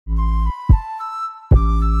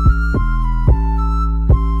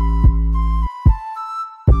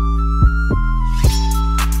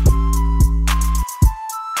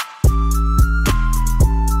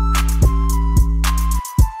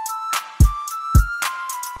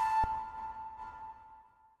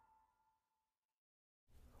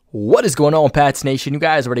What is going on, Pats Nation? You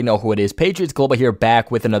guys already know who it is. Patriots Global here,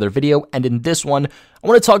 back with another video. And in this one, I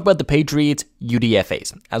want to talk about the Patriots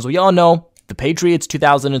UDFAs. As we all know, the Patriots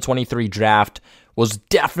 2023 draft was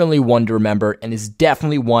definitely one to remember and is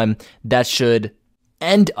definitely one that should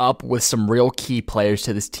end up with some real key players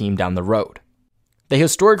to this team down the road. They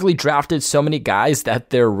historically drafted so many guys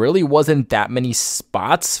that there really wasn't that many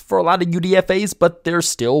spots for a lot of UDFAs, but there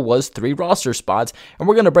still was 3 roster spots, and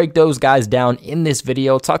we're going to break those guys down in this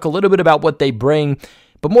video, talk a little bit about what they bring,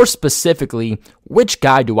 but more specifically, which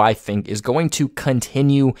guy do I think is going to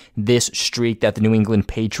continue this streak that the New England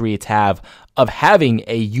Patriots have of having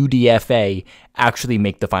a UDFA actually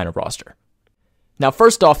make the final roster. Now,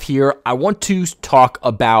 first off here, I want to talk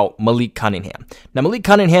about Malik Cunningham. Now, Malik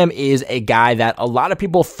Cunningham is a guy that a lot of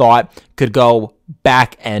people thought could go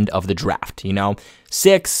back end of the draft,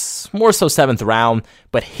 6th, more so 7th round,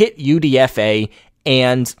 but hit UDFA,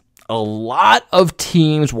 and a lot of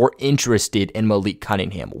teams were interested in Malik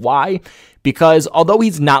Cunningham. Why? Because although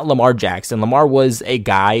he's not Lamar Jackson, Lamar was a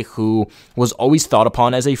guy who was always thought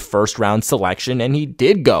upon as a first-round selection, and he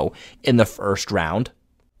did go in the first round.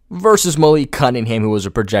 Versus Malik Cunningham, who was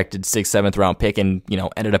a projected 6th, 7th round pick and,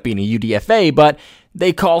 ended up being a UDFA, but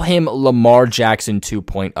they call him Lamar Jackson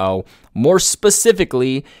 2.0. More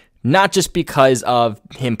specifically, not just because of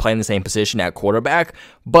him playing the same position at quarterback,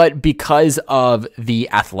 but because of the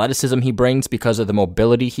athleticism he brings, because of the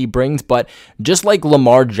mobility he brings. But just like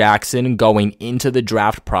Lamar Jackson going into the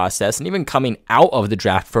draft process and even coming out of the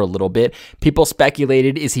draft for a little bit, people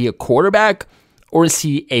speculated, is he a quarterback or is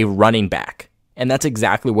he a running back? And that's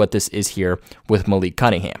exactly what this is here with Malik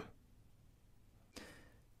Cunningham.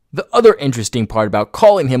 The other interesting part about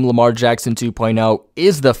calling him Lamar Jackson 2.0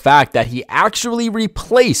 is the fact that he actually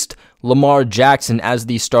replaced Lamar Jackson as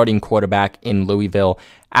the starting quarterback in Louisville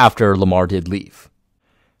after Lamar did leave.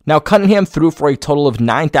 Now, Cunningham threw for a total of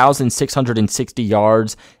 9,660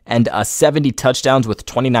 yards and 70 touchdowns with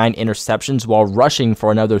 29 interceptions, while rushing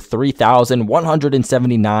for another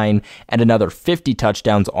 3,179 and another 50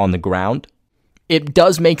 touchdowns on the ground. It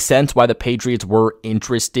does make sense why the Patriots were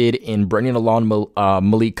interested in bringing along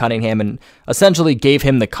Malik Cunningham and essentially gave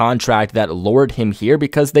him the contract that lured him here,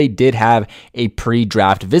 because they did have a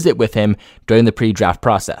pre-draft visit with him during the pre-draft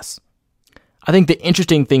process. I think the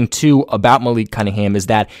interesting thing, too, about Malik Cunningham is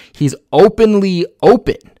that he's openly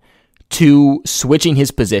open to switching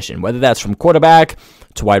his position, whether that's from quarterback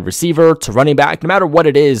to wide receiver to running back. No matter what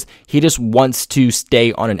it is, he just wants to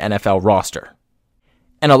stay on an NFL roster.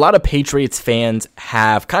 And a lot of Patriots fans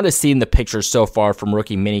have kind of seen the pictures so far from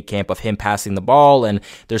rookie minicamp of him passing the ball, and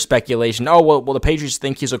there's speculation, well, the Patriots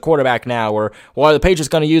think he's a quarterback now, or are the Patriots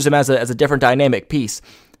going to use him as a different dynamic piece?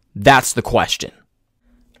 That's the question.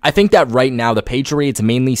 I think that right now the Patriots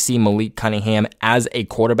mainly see Malik Cunningham as a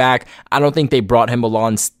quarterback. I don't think they brought him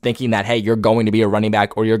along thinking that, hey, you're going to be a running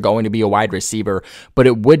back or you're going to be a wide receiver, but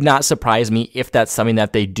it would not surprise me if that's something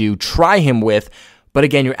that they do try him with. But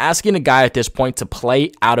again, you're asking a guy at this point to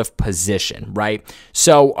play out of position, right?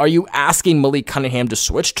 So are you asking Malik Cunningham to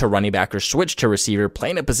switch to running back or switch to receiver,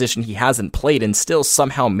 playing a position he hasn't played, and still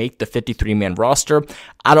somehow make the 53-man roster?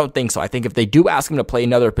 I don't think so. I think if they do ask him to play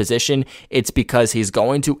another position, it's because he's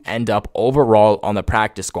going to end up overall on the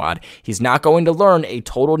practice squad. He's not going to learn a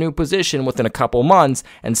total new position within a couple months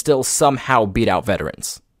and still somehow beat out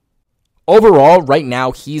veterans. Overall, right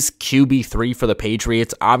now, he's QB3 for the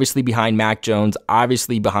Patriots, obviously behind Mac Jones,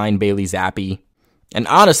 obviously behind Bailey Zappi, and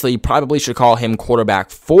honestly, probably should call him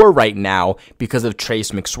quarterback 4 right now because of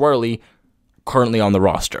Trace McSorley currently on the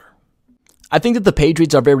roster. I think that the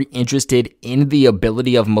Patriots are very interested in the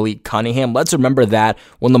ability of Malik Cunningham. Let's remember that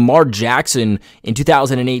when Lamar Jackson in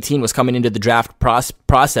 2018 was coming into the draft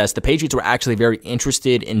process, the Patriots were actually very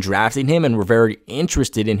interested in drafting him and were very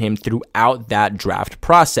interested in him throughout that draft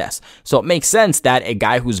process. So it makes sense that a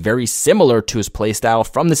guy who's very similar to his play style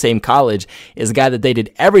from the same college is a guy that they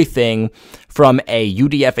did everything from a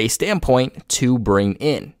UDFA standpoint to bring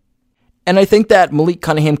in. And I think that Malik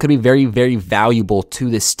Cunningham could be very, very valuable to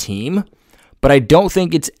this team, but I don't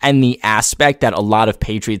think it's in the aspect that a lot of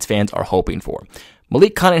Patriots fans are hoping for.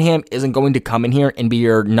 Malik Cunningham isn't going to come in here and be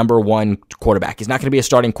your number 1 quarterback. He's not going to be a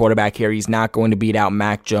starting quarterback here. He's not going to beat out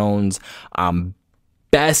Mac Jones.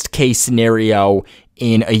 Best case scenario,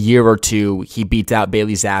 in a year or two, he beats out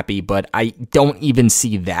Bailey Zappi, but I don't even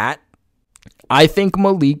see that. I think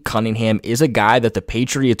Malik Cunningham is a guy that the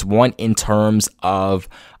Patriots want in terms of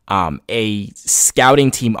a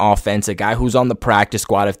scouting team offense, a guy who's on the practice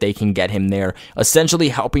squad if they can get him there, essentially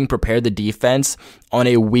helping prepare the defense on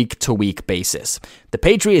a week-to-week basis. The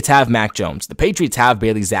Patriots have Mac Jones. The Patriots have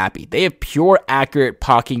Bailey Zappi. They have pure, accurate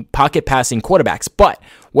pocket passing quarterbacks, but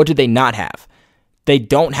what do they not have? They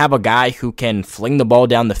don't have a guy who can fling the ball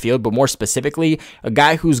down the field, but more specifically, a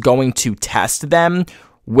guy who's going to test them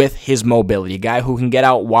with his mobility, a guy who can get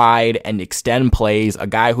out wide and extend plays, a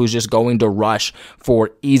guy who's just going to rush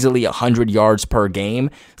for easily 100 yards per game.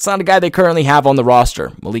 It's not a guy they currently have on the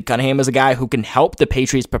roster. Malik Cunningham is a guy who can help the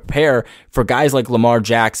Patriots prepare for guys like Lamar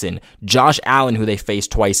Jackson, Josh Allen, who they face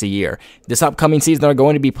twice a year. This upcoming season, they're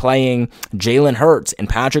going to be playing Jalen Hurts and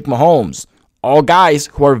Patrick Mahomes. All guys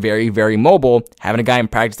who are very, very mobile. Having a guy in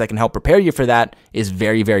practice that can help prepare you for that is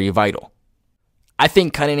very, very vital. I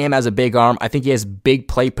think Cunningham has a big arm. I think he has big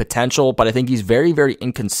play potential, but I think he's very, very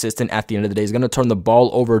inconsistent at the end of the day. He's going to turn the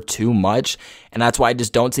ball over too much, and that's why I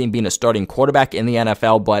just don't see him being a starting quarterback in the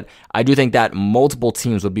NFL, but I do think that multiple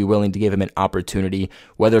teams would be willing to give him an opportunity,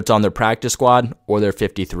 whether it's on their practice squad or their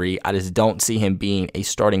 53. I just don't see him being a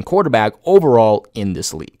starting quarterback overall in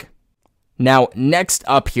this league. Now, next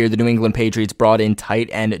up here, the New England Patriots brought in tight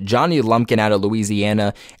end Johnny Lumpkin out of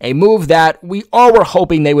Louisiana, a move that we all were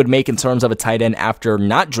hoping they would make in terms of a tight end after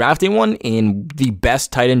not drafting one in the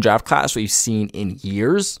best tight end draft class we've seen in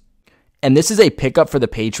years. And this is a pickup for the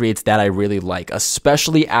Patriots that I really like,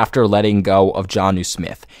 especially after letting go of Jonnu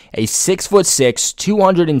Smith, a 6'6",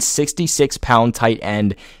 266-pound tight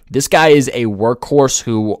end. This guy is a workhorse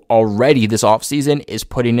who already this offseason is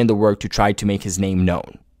putting in the work to try to make his name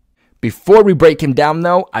known. Before we break him down,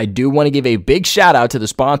 though, I do want to give a big shout out to the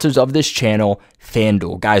sponsors of this channel,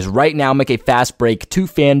 FanDuel. Guys, right now, make a fast break to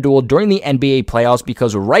FanDuel during the NBA playoffs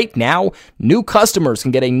because right now, new customers can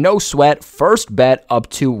get a no-sweat first bet up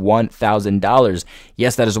to $1,000.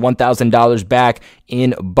 Yes, that is $1,000 back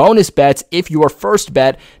in bonus bets if your first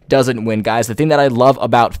bet doesn't win, guys. The thing that I love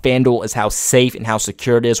about FanDuel is how safe and how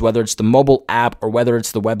secure it is, whether it's the mobile app or whether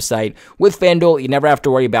it's the website. With FanDuel, you never have to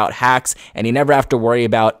worry about hacks, and you never have to worry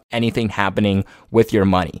about anything happening with your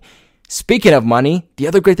money. Speaking of money, the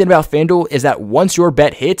other great thing about FanDuel is that once your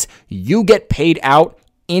bet hits, you get paid out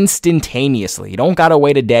instantaneously. You don't gotta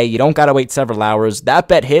wait a day. You don't gotta wait several hours. That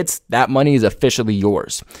bet hits, that money is officially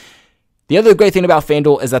yours. The other great thing about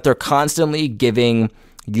FanDuel is that they're constantly giving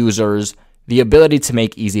users the ability to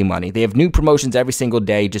make easy money. They have new promotions every single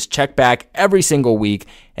day. Just check back every single week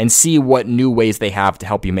and see what new ways they have to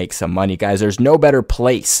help you make some money. Guys, there's no better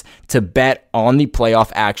place to bet on the playoff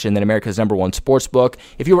action than America's #1 sportsbook.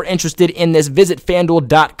 If you are interested in this, visit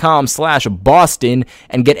FanDuel.com/Boston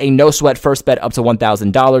and get a no-sweat first bet up to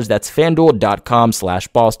 $1,000. That's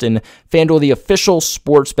FanDuel.com/Boston. FanDuel, the official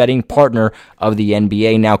sports betting partner of the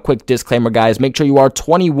NBA. Now, quick disclaimer, guys. Make sure you are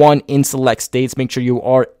 21 in select states. Make sure you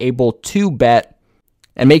are able to bet.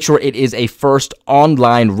 And make sure it is a first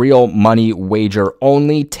online real money wager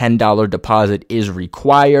only. $10 deposit is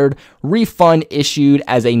required. Refund issued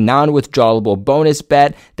as a non-withdrawable bonus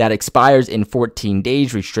bet that expires in 14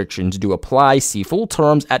 days. Restrictions do apply. See full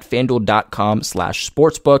terms at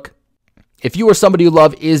FanDuel.com/sportsbook. If you or somebody you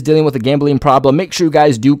love is dealing with a gambling problem, make sure you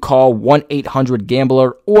guys do call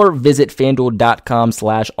 1-800-GAMBLER or visit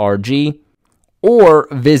FanDuel.com/RG or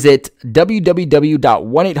visit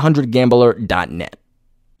www.1800gambler.net.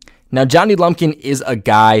 Now, Johnny Lumpkin is a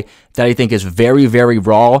guy that I think is very, very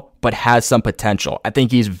raw, but has some potential. I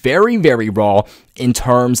think he's very, very raw in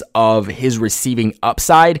terms of his receiving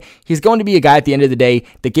upside. He's going to be a guy at the end of the day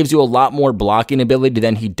that gives you a lot more blocking ability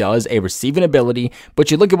than he does a receiving ability. But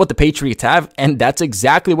you look at what the Patriots have, and that's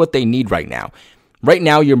exactly what they need right now. Right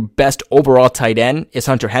now, your best overall tight end is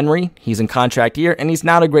Hunter Henry. He's in contract year, and he's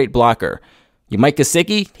not a great blocker. You Mike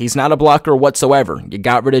Gesicki, he's not a blocker whatsoever. You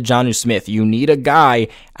got rid of Jonnu Smith. You need a guy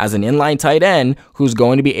as an inline tight end who's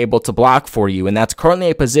going to be able to block for you, and that's currently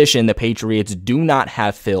a position the Patriots do not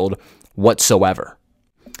have filled whatsoever.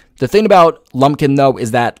 The thing about Lumpkin, though,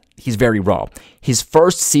 is that he's very raw. His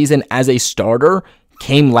first season as a starter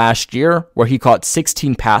came last year, where he caught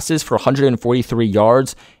 16 passes for 143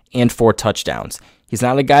 yards and 4 touchdowns. He's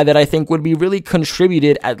not a guy that I think would be really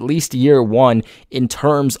contributed at least year one in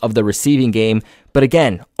terms of the receiving game. But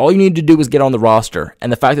again, all you need to do is get on the roster. And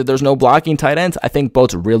the fact that there's no blocking tight ends, I think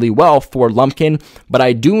bodes really well for Lumpkin. But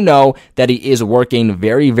I do know that he is working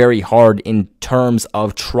very, very hard in terms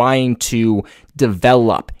of trying to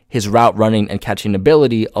develop his route running and catching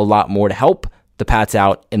ability a lot more to help the Pats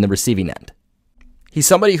out in the receiving end. He's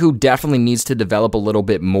somebody who definitely needs to develop a little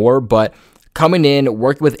bit more, but coming in,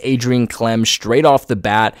 work with Adrian Clem straight off the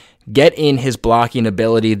bat, get in his blocking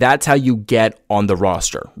ability. That's how you get on the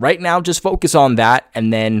roster. Right now, just focus on that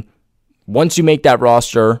and then Once you make that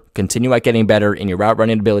roster, continue at getting better in your route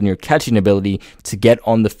running ability and your catching ability to get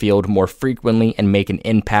on the field more frequently and make an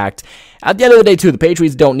impact. At the end of the day, too, the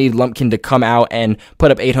Patriots don't need Lumpkin to come out and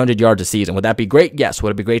put up 800 yards a season. Would that be great? Yes.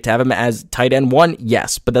 Would it be great to have him as tight end 1?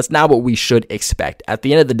 Yes. But that's not what we should expect. At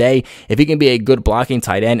the end of the day, if he can be a good blocking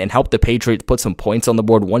tight end and help the Patriots put some points on the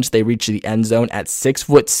board once they reach the end zone at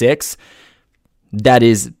 6'6", that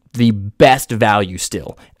is the best value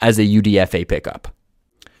still as a UDFA pickup.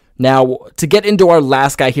 Now, to get into our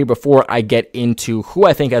last guy here before I get into who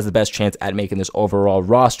I think has the best chance at making this overall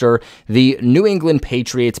roster, the New England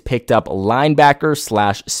Patriots picked up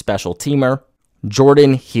linebacker/special teamer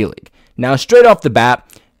Jordan Heelig. Now, straight off the bat,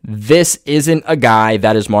 this isn't a guy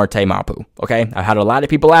that is Marte Mapu, okay? I've had a lot of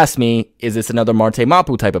people ask me, is this another Marte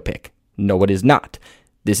Mapu type of pick? No, it is not.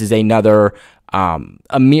 This is another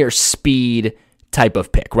Amir Speed type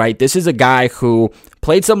of pick, right? This is a guy who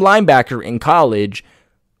played some linebacker in college,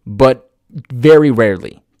 but very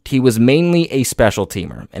rarely. He was mainly a special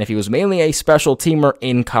teamer. And if he was mainly a special teamer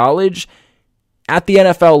in college, at the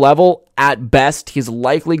NFL level, at best, he's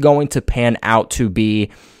likely going to pan out to be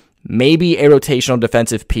maybe a rotational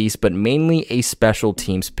defensive piece, but mainly a special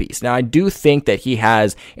teams piece. Now, I do think that he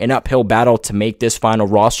has an uphill battle to make this final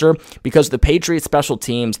roster because the Patriots special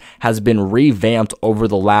teams has been revamped over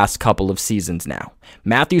the last couple of seasons now.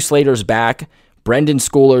 Matthew Slater's back. Brendan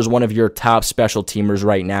Schooler's one of your top special teamers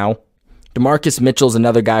right now. DeMarcus Mitchell's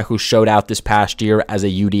another guy who showed out this past year as a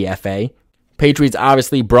UDFA. Patriots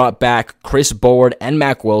obviously brought back Chris Board and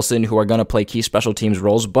Mack Wilson, who are going to play key special teams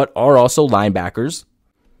roles, but are also linebackers.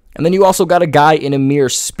 And then you also got a guy in Amir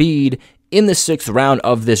Speed in the 6th round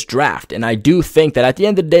of this draft. And I do think that at the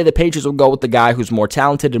end of the day, the Patriots will go with the guy who's more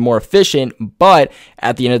talented and more efficient, but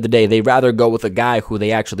at the end of the day, they'd rather go with a guy who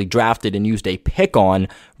they actually drafted and used a pick on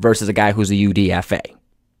versus a guy who's a UDFA.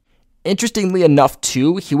 Interestingly enough,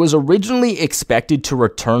 too, he was originally expected to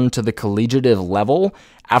return to the collegiate level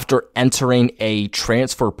after entering a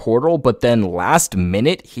transfer portal, but then last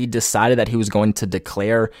minute, he decided that he was going to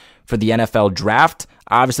declare for the NFL draft.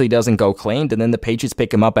 Obviously doesn't go claimed, and then the Patriots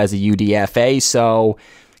pick him up as a UDFA, so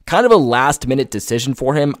kind of a last-minute decision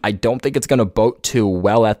for him. I don't think it's going to bode too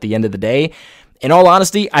well at the end of the day. In all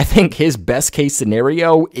honesty, I think his best-case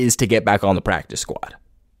scenario is to get back on the practice squad.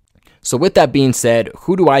 So with that being said,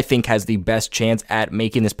 who do I think has the best chance at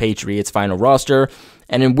making this Patriots final roster?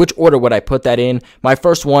 And in which order would I put that in? My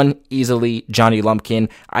first one, easily Johnny Lumpkin.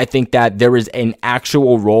 I think that there is an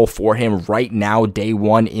actual role for him right now, day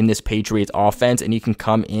one in this Patriots offense, and he can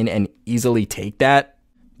come in and easily take that.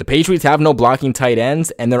 The Patriots have no blocking tight ends,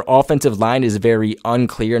 and their offensive line is very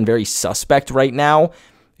unclear and very suspect right now.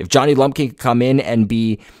 If Johnny Lumpkin can come in and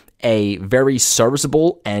be a very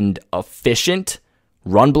serviceable and efficient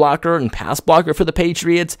run blocker and pass blocker for the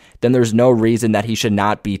Patriots, then there's no reason that he should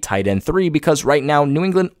not be tight end 3 because right now New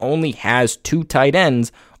England only has 2 tight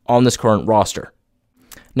ends on this current roster.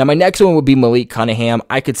 Now my next one would be Malik Cunningham.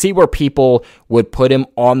 I could see where people would put him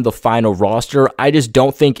on the final roster. I just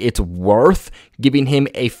don't think it's worth giving him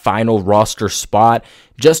a final roster spot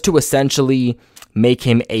just to essentially make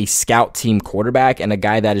him a scout team quarterback and a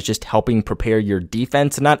guy that is just helping prepare your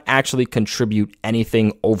defense and not actually contribute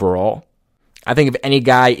anything overall. I think if any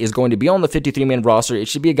guy is going to be on the 53-man roster, it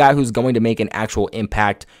should be a guy who's going to make an actual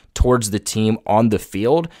impact towards the team on the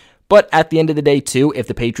field. But at the end of the day, too, if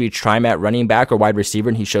the Patriots try him at running back or wide receiver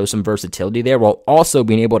and he shows some versatility there while also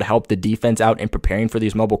being able to help the defense out in preparing for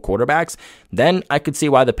these mobile quarterbacks, then I could see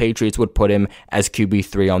why the Patriots would put him as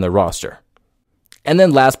QB3 on their roster. And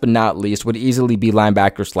then last but not least would easily be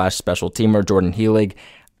linebacker/special teamer Jordan Heelig.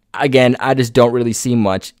 Again, I just don't really see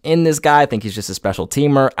much in this guy. I think he's just a special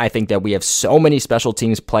teamer. I think that we have so many special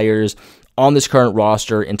teams players on this current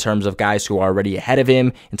roster in terms of guys who are already ahead of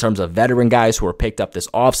him, in terms of veteran guys who are picked up this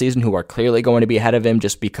offseason who are clearly going to be ahead of him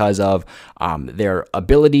just because of their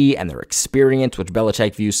ability and their experience, which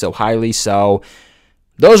Belichick views so highly. So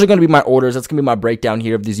those are going to be my orders. That's going to be my breakdown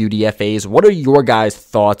here of these UDFAs. What are your guys'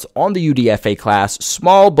 thoughts on the UDFA class?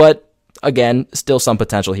 Small, but again, still some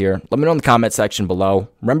potential here. Let me know in the comment section below.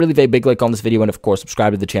 Remember to leave a big like on this video and, of course,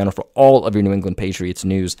 subscribe to the channel for all of your New England Patriots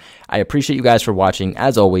news. I appreciate you guys for watching.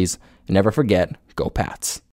 As always, and never forget, go Pats.